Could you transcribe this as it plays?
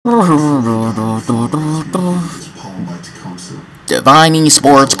Divine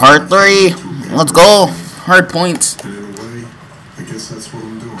Esports Part 3. Let's go. Hard points. In a way, I guess that's what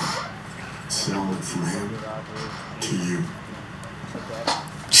I'm doing. Selling it from him to you.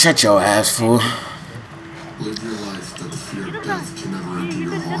 Shut your ass, fool. Live your life that the fear of death can never enter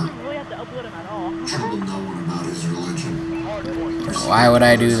your heart. Trouble no one about his religion. Why would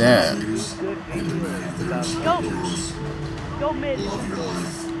I do that? And demand their respect yours. Love your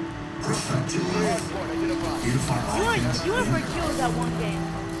life. Perfect your life. Beautify all things. You ever killed that one game?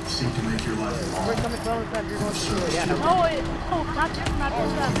 Seek to make your life long. No, not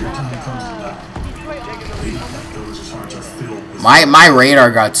Detroit. My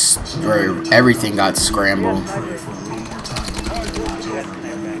radar got everything got scrambled. Pray for a little more time to live your lives over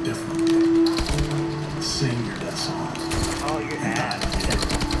again and be different. Sing your death songs. Oh, you're Die together.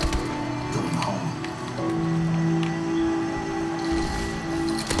 Going home.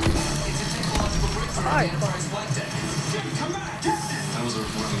 That was a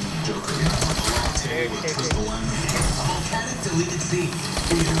running joke.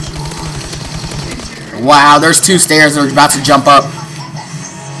 Wow, there's two stairs that are about to jump up.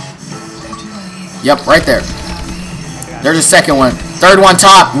 Yep, right there. There's a second one. Third one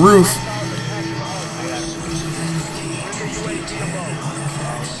top, roof.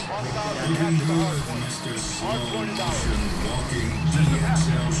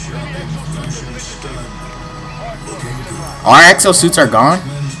 Our exosuits are gone?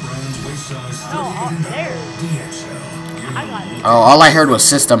 Oh, all I heard was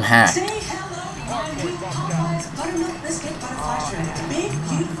system hack.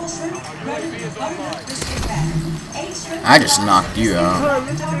 I just knocked you out.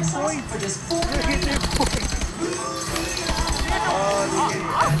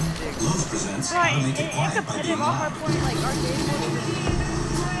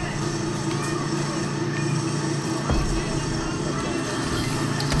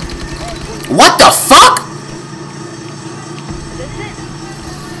 What the fuck?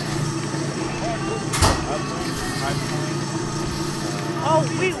 Oh,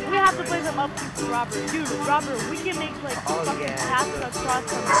 we have to play them up to Robert. Dude, Robert, we can make like fucking paths across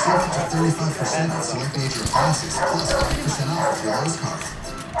them. 35% on select major classes, plus 5% off your Lowe's card.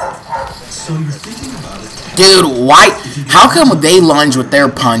 So you're thinking about it. Dude, why? How come they lunge with their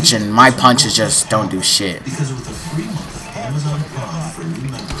punch and my punches just don't do shit? Because with a free month of Amazon Prime for new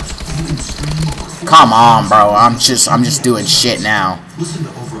members, you can stream over Come on, bro. I'm just doing shit now. listen to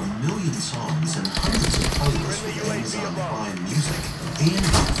over 1 million songs and hundreds of playlists with Amazon Prime music.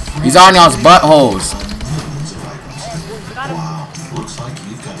 And He's on y'all's buttholes. millions of items. Wow, looks like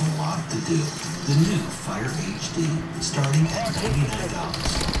you've got a lot to do. The new Fire HD, starting at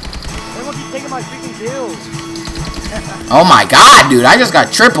 $99. Everyone keep taking my freaking kills. Oh my god, dude. I just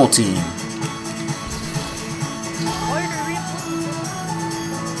got triple team.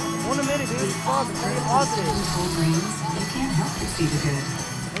 One a minute, dude. Fuck, it's very positive. You can't help but see the good.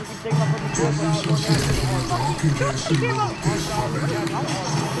 Everyone keep taking my fucking kills.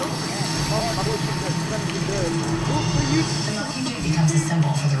 Mockingjay becomes a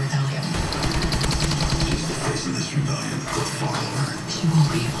symbol for the rebellion. Facing this rebellion, go far alert. She won't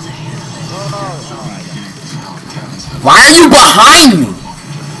be able to handle it. Why are you behind me?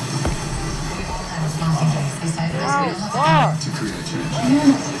 That was Mockingjay's decided as we love Fuck. To create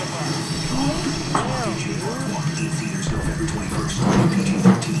change. Walking to the theaters November 21st.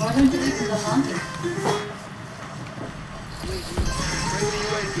 PG-13.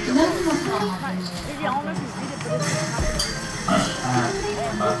 Maybe I'll never read it, but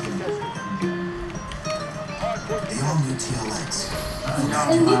The all-new TLX. I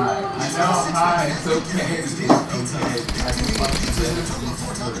know, hi, it's okay. It's okay.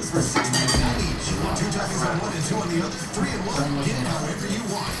 Two toppings on one and two on the other. 3 in 1. Get it however you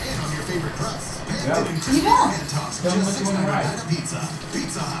want. And on your favorite crust. You don't. Tell me what you want to write. Pizza.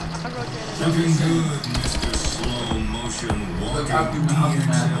 Pizza Hut. Looking good, Mr. Slow Motion Look Walking out,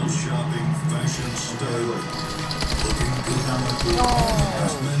 DXL Shopping Fashion Style. Looking good.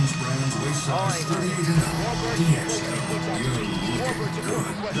 Best men's brands, waist size 38 and up. DXL, you're looking good.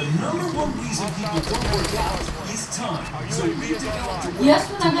 The #1 reason people don't work out is time. So we developed a Yes,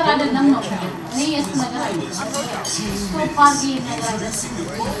 nag-arada ng no. Yes, nag-arada. So, pagi nag-arada.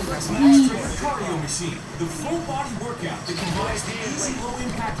 cardio machine, the full body workout that combines the easy low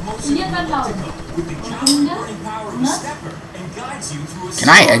impact motion Hindi ka tao. with the gallon-burning power of a stepper and guides you through a Can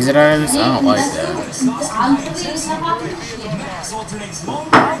I exit out of this? I don't like that. Max alternates long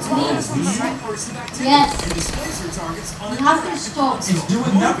range fires with short-bursts of activity Yes. and displays your targets on You have to stop. It's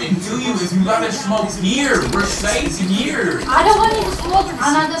doing nothing to you if you gotta smoke here. We're safe here. I don't want you to smoke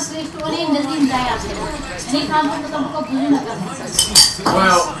another place to only in the team any काम तो तुमको बुझ ना करना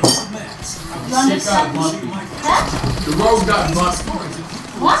Well, you understand me? Huh? the road got busted.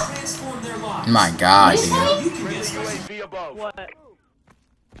 What? My God, dude. UAV above. What?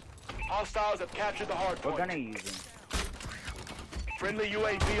 Hostiles have captured the hard What point. gun are you using? Friendly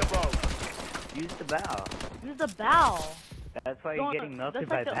UAV above. Use the bow. Use the bow. That's why you're Don't- getting melted that's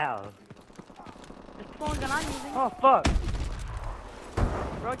by like the- bow. It's the only gun I'm using. Oh fuck!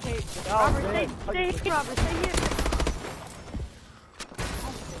 Rotate. Robert, stay here. Robert, stay here.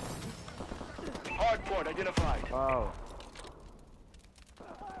 Hard point identified. Whoa!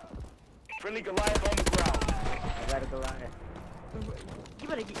 Friendly Goliath on the ground. I gotta go out. You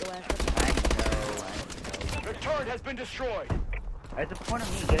better get your ass up. I know. The turret has been destroyed. What's the point of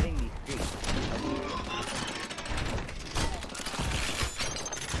me getting these streets?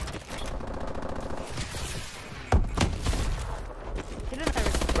 Get in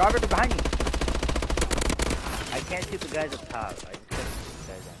there. Robert, behind you! I can't shoot the guys up top. I just gotta shoot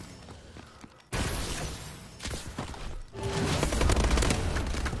the guys down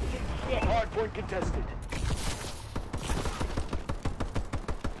here. Hard point contested.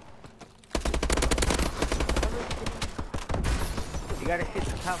 You gotta shoot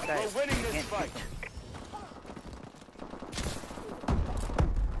the top guys. We're winning You this can't fight. shoot them.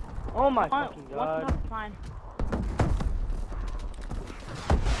 Oh my fucking god. One fine.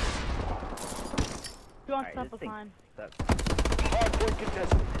 Two on Alright, step this is thing fine. sucks. Hard point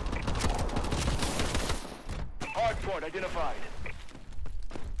contested. Hard point identified.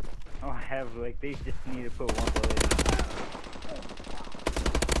 Oh, I have like they just need to put one bullet in.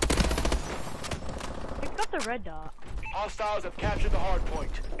 Pick up the red dot. Hostiles have captured the hard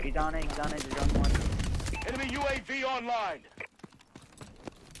point. He's on it, there's only one. Enemy UAV online.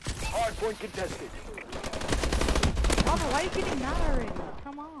 Hard point contested. Robert, why are you getting that already?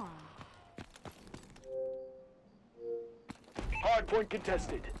 Come on. Hard point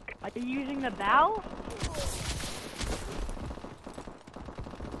contested. Are you using the bow?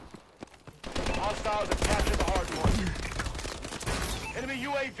 Hostiles have captured the hard point. Enemy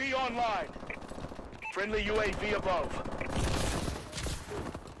UAV online. Friendly UAV above.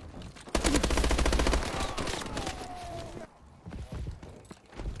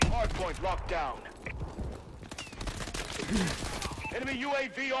 Hard point locked down. Enemy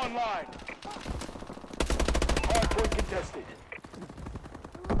UAV online. Hard point contested.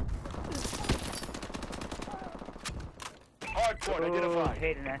 Hard point Oh, identified.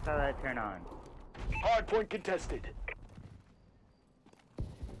 Hayden, I saw that turn on. Hard point contested.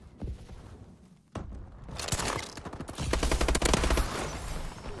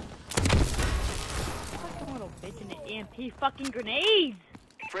 Fucking little bitch in the EMP fucking grenades!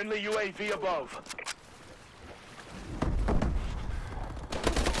 Friendly UAV above.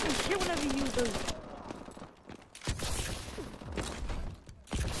 Shit whenever you use those.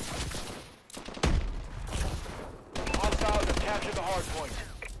 Hostiles have captured the hard point.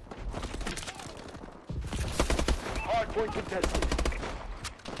 Hard point contested.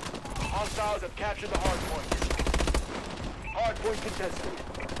 Hostiles have captured the hard point. Hard point contested.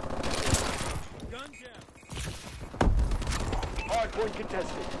 Hard point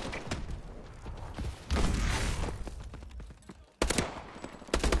contested.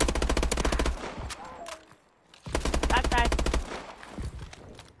 Back.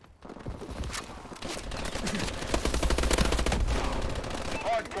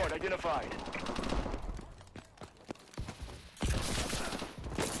 Hard point identified.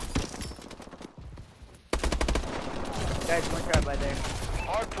 Guys, one shot by there.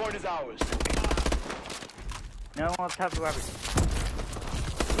 Hard point is ours. No one on top of Robert.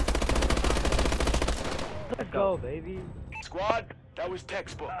 Let's go, baby. Squad, that was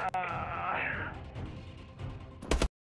textbook.